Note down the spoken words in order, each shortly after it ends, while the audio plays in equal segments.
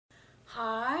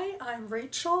Hi, I'm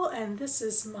Rachel, and this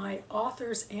is my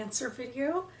Author's Answer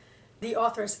video. The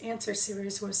Author's Answer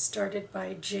series was started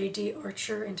by Jay Dee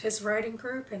Archer and his writing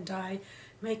group, and I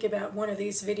make about one of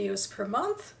these videos per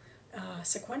month,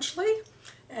 sequentially,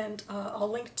 and I'll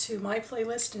link to my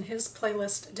playlist and his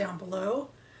playlist down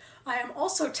below. I am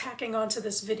also tacking onto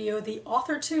this video the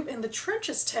AuthorTube in the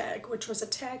Trenches tag, which was a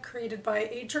tag created by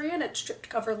Adrian at Stripped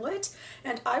Cover Lit,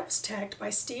 and I was tagged by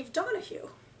Steve Donahue.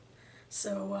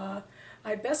 So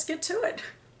I'd best get to it.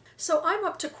 So I'm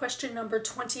up to question number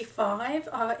 25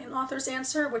 in Author's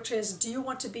Answer, which is, do you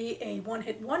want to be a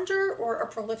one-hit wonder or a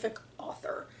prolific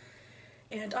author?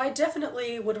 And I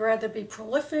definitely would rather be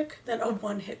prolific than a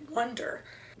one-hit wonder,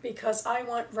 because I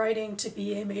want writing to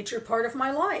be a major part of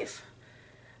my life.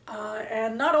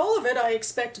 And not all of it I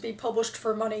expect to be published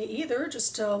for money either.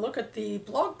 Just look at the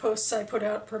blog posts I put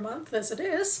out per month as it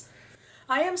is.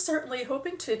 I am certainly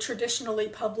hoping to traditionally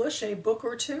publish a book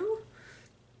or two,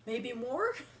 maybe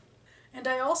more. And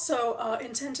I also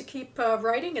intend to keep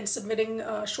writing and submitting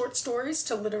short stories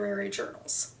to literary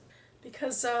journals,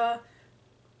 because I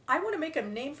want to make a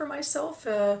name for myself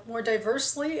more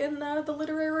diversely in the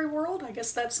literary world. I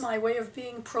guess that's my way of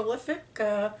being prolific.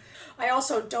 I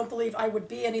also don't believe I would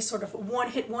be any sort of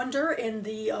one-hit wonder in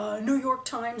the New York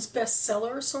Times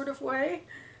bestseller sort of way,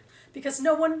 because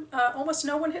almost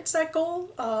no one hits that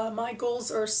goal. My goals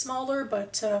are smaller,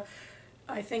 but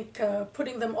I think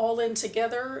putting them all in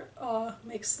together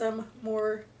makes them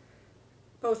more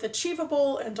both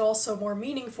achievable and also more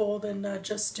meaningful than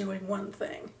just doing one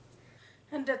thing.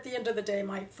 And at the end of the day,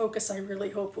 my focus, I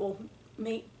really hope, will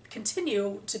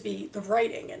continue to be the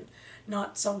writing and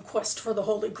not some quest for the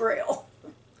Holy Grail.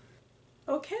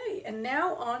 Okay, and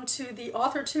now on to the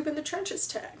AuthorTube in the Trenches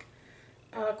tag.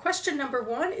 Question number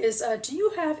 1 is, do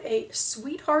you have a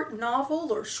sweetheart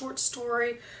novel or short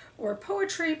story or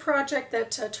poetry project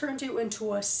that turned you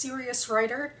into a serious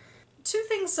writer? Two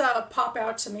things pop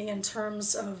out to me in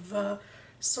terms of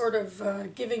sort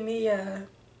of giving me a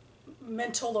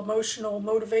mental, emotional,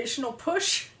 motivational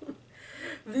push.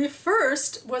 The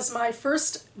first was my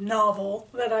first novel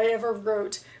that I ever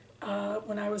wrote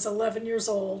when I was 11 years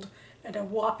old, and a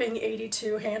whopping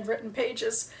 82 handwritten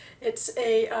pages. It's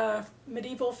a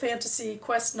medieval fantasy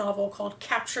quest novel called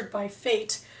Captured by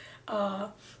Fate,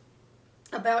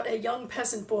 about a young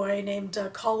peasant boy named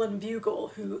Colin Bugle,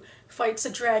 who fights a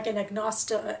dragon,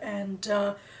 Agnosta, and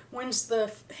wins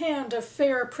the hand of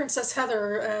fair Princess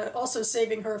Heather, also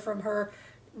saving her from her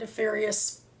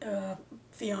nefarious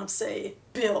fiancé,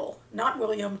 Bill. Not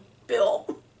William,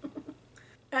 Bill.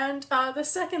 And the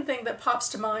second thing that pops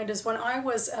to mind is when I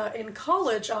was in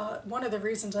college, one of the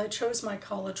reasons I chose my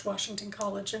college, Washington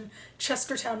College in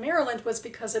Chestertown, Maryland, was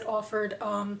because it offered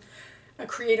a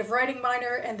creative writing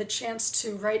minor and the chance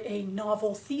to write a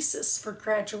novel thesis for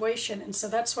graduation. And so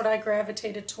that's what I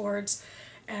gravitated towards.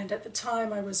 And at the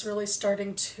time, I was really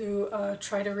starting to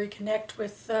try to reconnect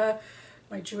with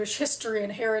my Jewish history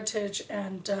and heritage,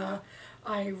 and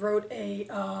I wrote a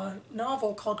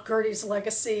novel called Gertie's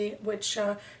Legacy, which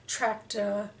tracked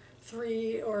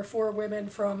 3 or 4 women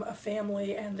from a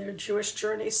family and their Jewish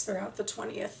journeys throughout the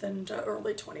 20th and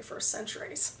early 21st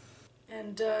centuries.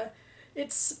 And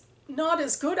it's not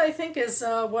as good, I think, as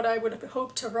what I would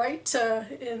hope to write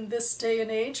in this day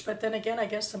and age, but then again, I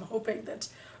guess I'm hoping that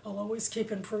I'll always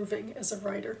keep improving as a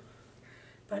writer.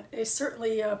 But I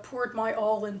certainly poured my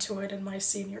all into it in my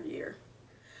senior year.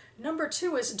 Number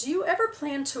 2 is, do you ever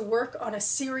plan to work on a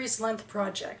series-length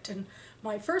project? And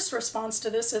my first response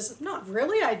to this is, not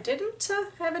really. I didn't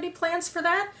have any plans for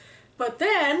that. But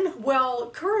then, well,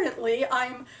 currently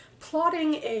I'm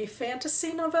plotting a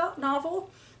fantasy novel.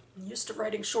 I'm used to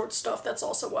writing short stuff. That's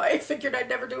also why I figured I'd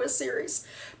never do a series.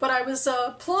 But I was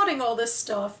plotting all this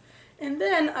stuff, and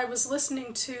then I was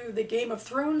listening to the Game of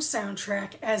Thrones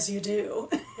soundtrack, as you do.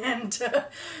 And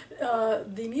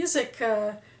the music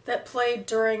that played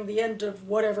during the end of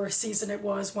whatever season it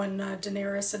was when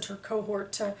Daenerys and her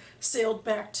cohort sailed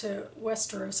back to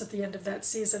Westeros at the end of that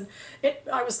season.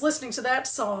 I was listening to that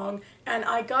song, and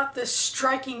I got this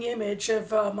striking image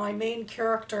of my main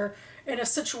character in a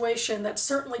situation that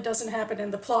certainly doesn't happen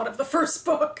in the plot of the first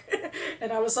book.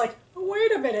 And I was like,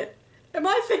 wait a minute, am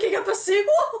I thinking of a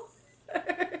sequel?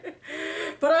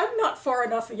 But I'm not far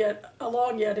enough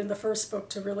along yet in the first book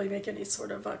to really make any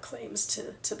sort of claims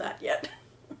to that yet.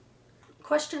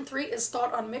 Question 3 is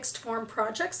thought on mixed form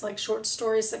projects like short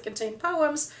stories that contain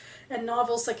poems and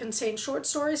novels that contain short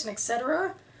stories and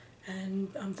etc. And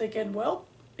I'm thinking, well,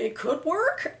 it could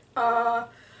work.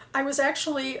 I was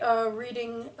actually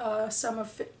reading some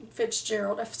of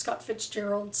Scott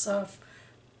Fitzgerald's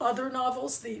other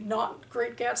novels, the not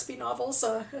Great Gatsby novels,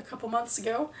 a couple months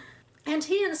ago. And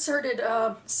he inserted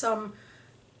some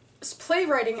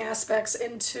playwriting aspects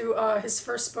into his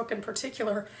first book in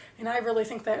particular, and I really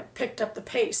think that picked up the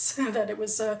pace, that it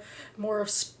was more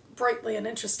sprightly and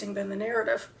interesting than the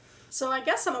narrative. So I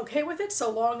guess I'm okay with it so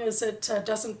long as it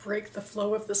doesn't break the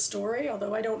flow of the story,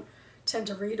 although I don't tend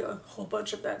to read a whole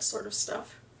bunch of that sort of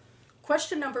stuff.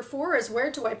 Question number 4 is,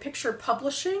 where do I picture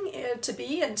publishing to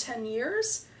be in 10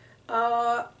 years?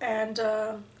 And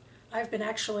I've been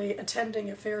actually attending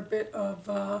a fair bit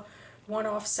of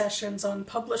one-off sessions on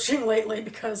publishing lately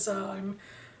because I'm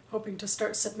hoping to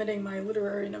start submitting my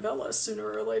literary novella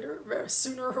sooner or later,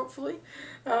 sooner hopefully.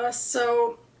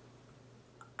 So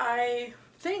I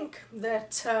think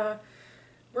that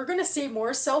we're going to see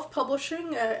more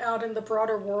self-publishing out in the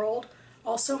broader world,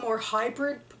 also more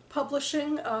hybrid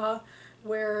publishing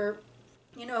where,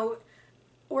 you know,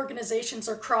 organizations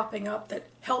are cropping up that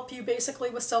help you basically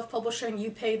with self-publishing.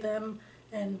 You pay them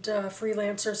and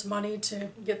freelancers money to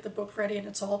get the book ready, and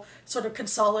it's all sort of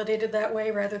consolidated that way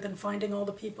rather than finding all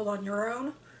the people on your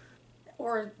own.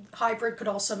 Or hybrid could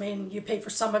also mean you pay for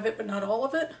some of it but not all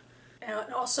of it.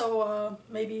 And also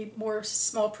maybe more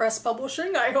small press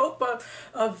publishing, I hope,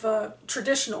 of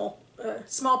traditional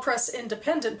small press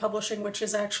independent publishing, which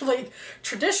is actually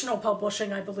traditional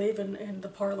publishing, I believe, in the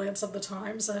parlance of the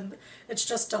times, and it's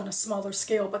just on a smaller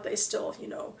scale, but they still, you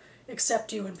know,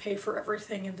 accept you and pay for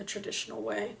everything in the traditional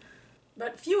way.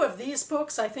 But few of these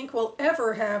books, I think, will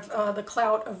ever have the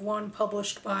clout of one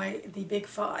published by the Big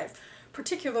Five,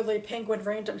 particularly Penguin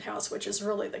Random House, which is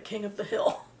really the king of the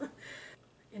hill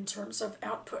in terms of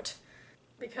output.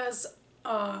 Because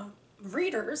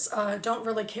readers don't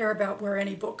really care about where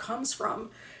any book comes from,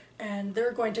 and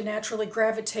they're going to naturally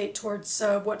gravitate towards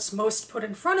what's most put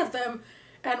in front of them,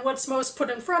 and what's most put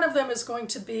in front of them is going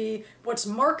to be what's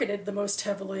marketed the most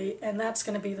heavily, and that's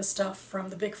going to be the stuff from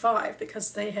the Big Five,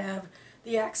 because they have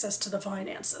the access to the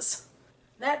finances.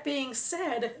 That being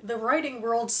said, the writing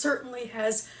world certainly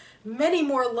has many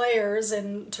more layers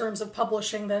in terms of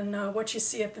publishing than what you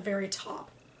see at the very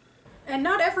top. And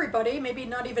not everybody, maybe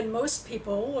not even most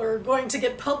people, are going to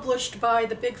get published by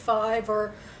the Big Five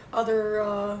or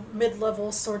other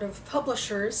mid-level sort of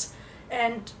publishers.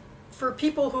 And for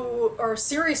people who are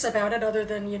serious about it, other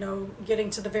than, you know, getting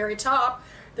to the very top,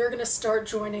 they're going to start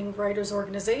joining writers'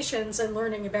 organizations and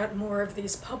learning about more of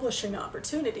these publishing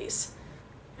opportunities.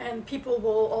 And people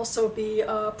will also be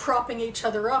propping each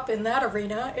other up in that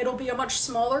arena. It'll be a much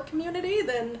smaller community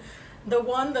than the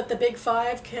one that the Big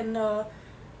Five can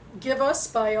give us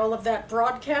by all of that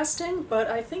broadcasting, but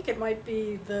I think it might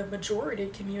be the majority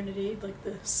community, like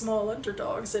the small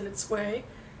underdogs in its way.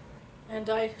 And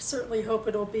I certainly hope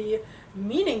it'll be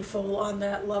meaningful on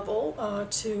that level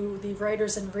to the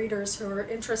writers and readers who are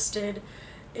interested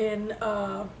in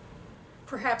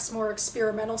perhaps more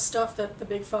experimental stuff that the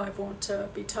Big Five won't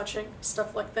be touching,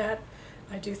 stuff like that.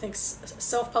 I do think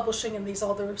self-publishing and these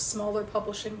other smaller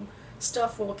publishing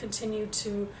stuff will continue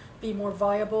to be more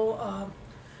viable.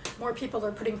 More people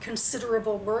are putting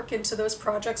considerable work into those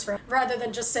projects rather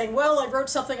than just saying, well, I wrote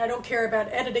something, I don't care about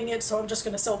editing it, so I'm just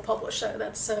going to self-publish.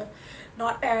 That's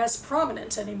not as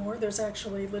prominent anymore. There's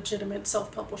actually legitimate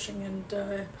self-publishing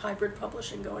and hybrid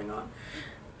publishing going on.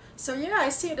 So yeah, I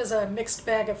see it as a mixed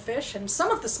bag of fish, and some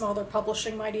of the smaller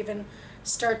publishing might even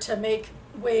start to make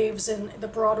waves in the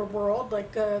broader world.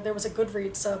 Like there was a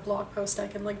Goodreads blog post I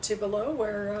can link to below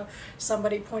where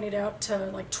somebody pointed out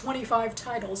like 25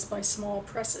 titles by small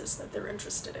presses that they're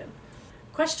interested in.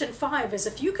 Question 5 is,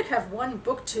 if you could have one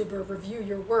booktuber review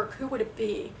your work, who would it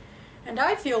be? And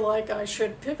I feel like I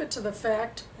should pivot to the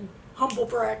fact, and humble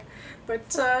brag,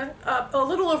 but a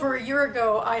little over a year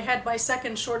ago I had my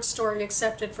second short story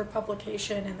accepted for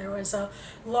publication, and there was a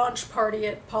launch party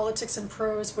at Politics and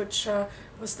Prose, which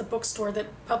was the bookstore that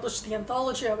published the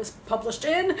anthology I was published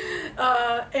in,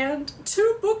 and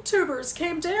 2 booktubers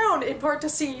came down, in part to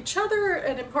see each other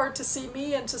and in part to see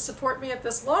me and to support me at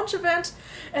this launch event,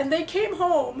 and they came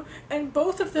home and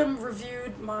both of them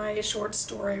reviewed my short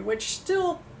story, which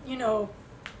still, you know,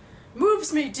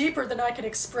 moves me deeper than I can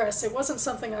express. It wasn't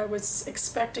something I was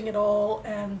expecting at all,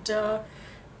 and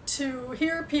to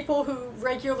hear people who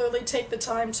regularly take the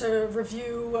time to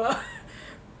review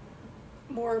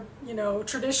more, you know,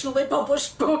 traditionally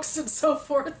published books and so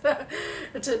forth,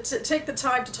 to take the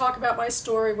time to talk about my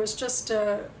story was just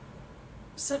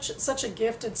such a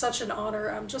gift and such an honor.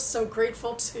 I'm just so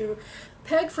grateful to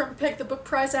Peg from Peg the Book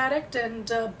Prize Addict and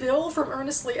Bill from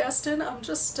Earnestly Eston. I'm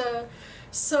just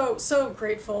so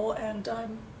grateful, and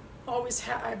I'm always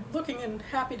I'm looking and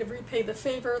happy to repay the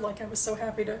favor, like I was so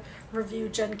happy to review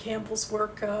Jen Campbell's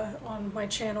work on my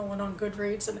channel and on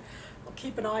Goodreads, and I'll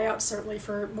keep an eye out certainly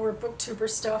for more booktuber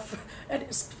stuff, and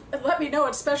let me know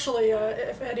especially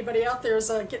if anybody out there is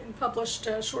getting published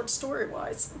short story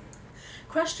wise.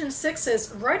 Question 6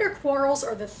 is, writer quarrels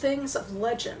are the things of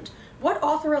legend. What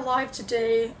author alive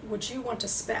today would you want to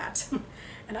spat?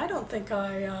 And I don't think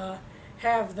I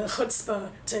have the chutzpah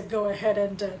to go ahead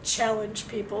and challenge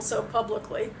people so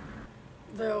publicly.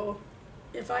 Though,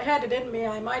 if I had it in me,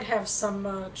 I might have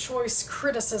some choice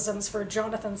criticisms for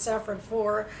Jonathan Safran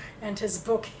Foer and his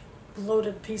book,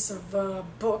 bloated piece of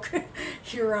book,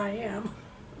 Here I Am.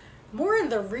 More in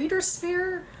the reader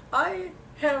sphere, I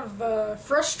have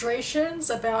frustrations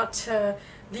about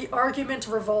the argument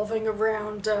revolving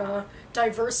around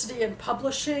diversity in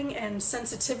publishing and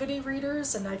sensitivity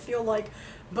readers, and I feel like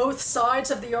both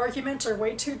sides of the argument are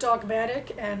way too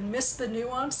dogmatic and miss the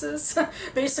nuances.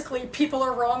 Basically, people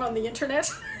are wrong on the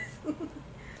internet.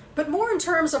 But more in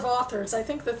terms of authors, I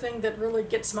think the thing that really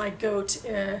gets my goat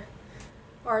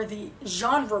are the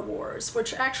genre wars,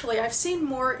 which actually I've seen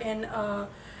more in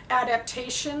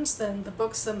adaptations than the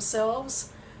books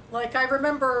themselves. Like, I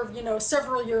remember,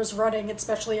 several years running,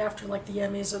 especially after, like, the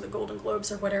Emmys or the Golden Globes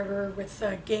or whatever, with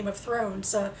Game of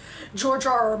Thrones, George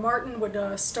R. R. Martin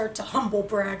would start to humble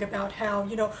brag about how,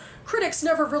 critics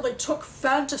never really took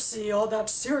fantasy all that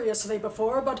seriously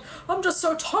before, but I'm just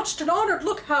so touched and honored,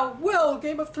 look how well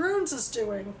Game of Thrones is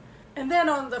doing. And then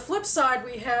on the flip side,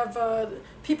 we have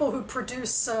people who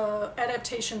produce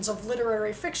adaptations of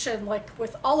literary fiction, like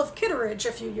with Olive Kitteridge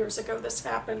a few years ago this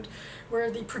happened, where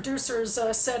the producers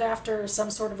said after some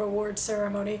sort of award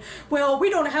ceremony, well, we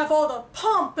don't have all the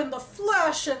pomp and the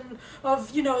flash and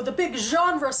of, the big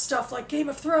genre stuff like Game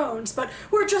of Thrones, but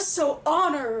we're just so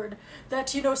honored that,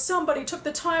 somebody took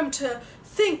the time to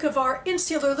think of our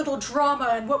insular little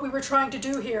drama and what we were trying to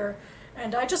do here.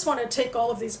 And I just want to take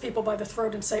all of these people by the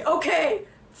throat and say, okay,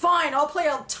 fine, I'll play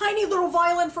a tiny little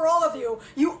violin for all of you.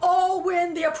 You all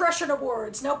win the Oppression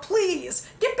Awards. Now please,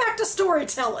 get back to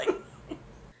storytelling.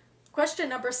 Question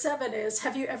number 7 is,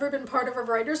 have you ever been part of a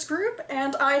writers group?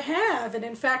 And I have, and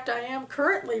in fact I am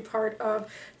currently part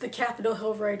of the Capitol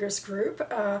Hill Writers Group,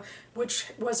 which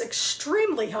was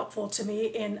extremely helpful to me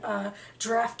in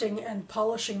drafting and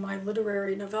polishing my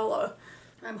literary novella.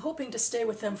 I'm hoping to stay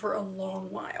with them for a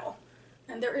long while.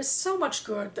 And there is so much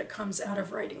good that comes out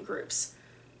of writing groups,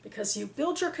 because you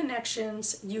build your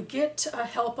connections, you get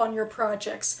help on your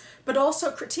projects, but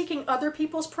also critiquing other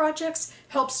people's projects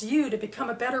helps you to become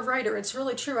a better writer. It's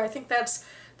really true. I think that's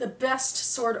the best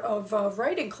sort of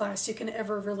writing class you can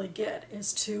ever really get,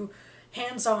 is to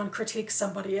hands-on critique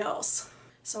somebody else.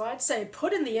 So I'd say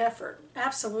put in the effort,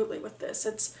 absolutely, with this.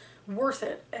 It's worth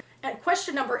it. And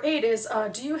question number 8 is,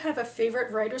 do you have a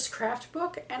favorite writer's craft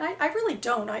book? And I really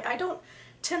don't. I don't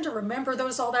tend to remember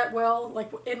those all that well.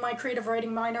 Like in my creative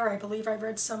writing minor, I believe I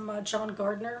read some John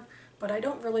Gardner, but I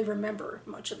don't really remember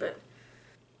much of it.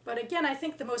 But again, I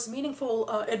think the most meaningful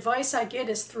advice I get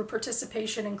is through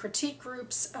participation in critique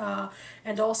groups,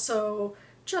 and also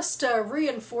just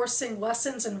reinforcing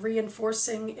lessons and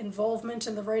reinforcing involvement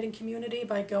in the writing community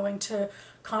by going to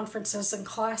conferences and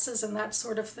classes and that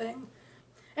sort of thing.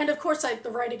 And of course,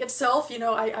 the writing itself,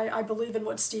 I believe in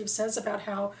what Steve says about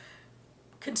how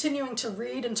continuing to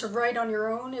read and to write on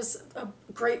your own is a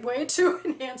great way to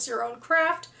enhance your own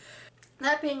craft.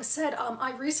 That being said,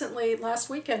 I recently, last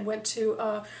weekend, went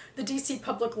to the DC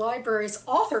Public Library's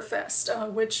Author Fest,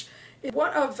 which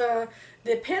one of the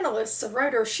panelists, a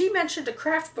writer, she mentioned a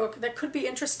craft book that could be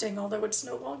interesting, although it's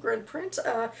no longer in print.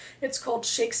 It's called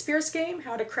Shakespeare's Game,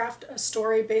 How to Craft a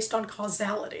Story Based on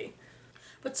Causality.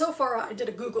 But so far, I did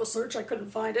a Google search, I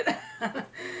couldn't find it.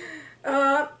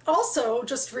 Also,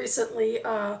 just recently,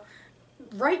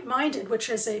 Right Minded, which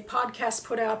is a podcast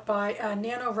put out by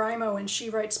NaNoWriMo and She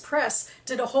Writes Press,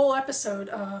 did a whole episode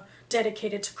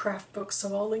dedicated to craft books,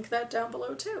 so I'll link that down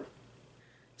below too.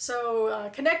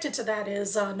 So connected to that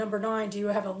is number 9, do you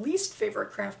have a least favorite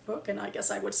craft book? And I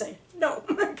guess I would say no,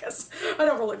 because I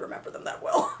don't really remember them that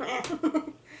well.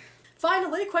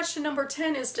 Finally, question number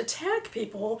 10 is to tag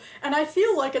people, and I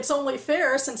feel like it's only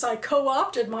fair, since I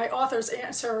co-opted my author's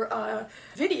answer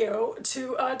video,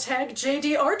 to tag Jay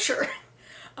Dee Archer.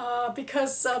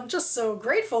 Because I'm just so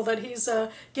grateful that he's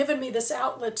given me this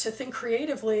outlet to think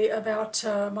creatively about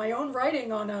my own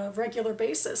writing on a regular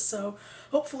basis. So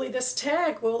hopefully this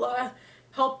tag will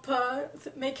help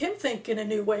make him think in a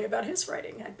new way about his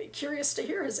writing. I'd be curious to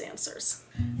hear his answers.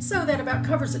 So that about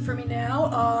covers it for me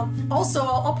now. Also,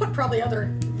 I'll put probably other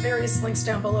various links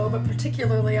down below, but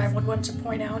particularly I would want to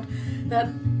point out that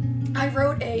I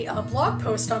wrote a blog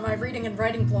post on my reading and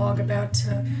writing blog about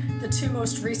the two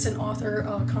most recent author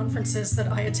conferences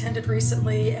that I attended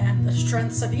recently and the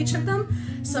strengths of each of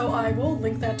them. So I will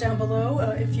link that down below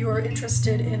if you are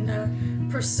interested in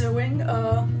pursuing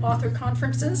author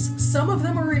conferences. Some of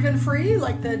them are even free,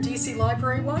 like the DC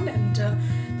Library one, and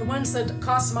the ones that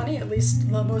cost money, at least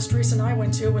the most recent I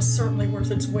went to, was certainly worth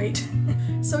its weight.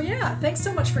 So yeah, thanks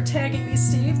so much for tagging me,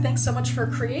 Steve. Thanks so much for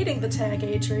creating the tag,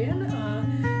 Adrian.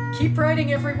 Keep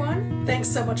writing, everyone. Thanks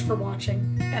so much for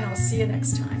watching, and I'll see you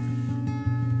next time.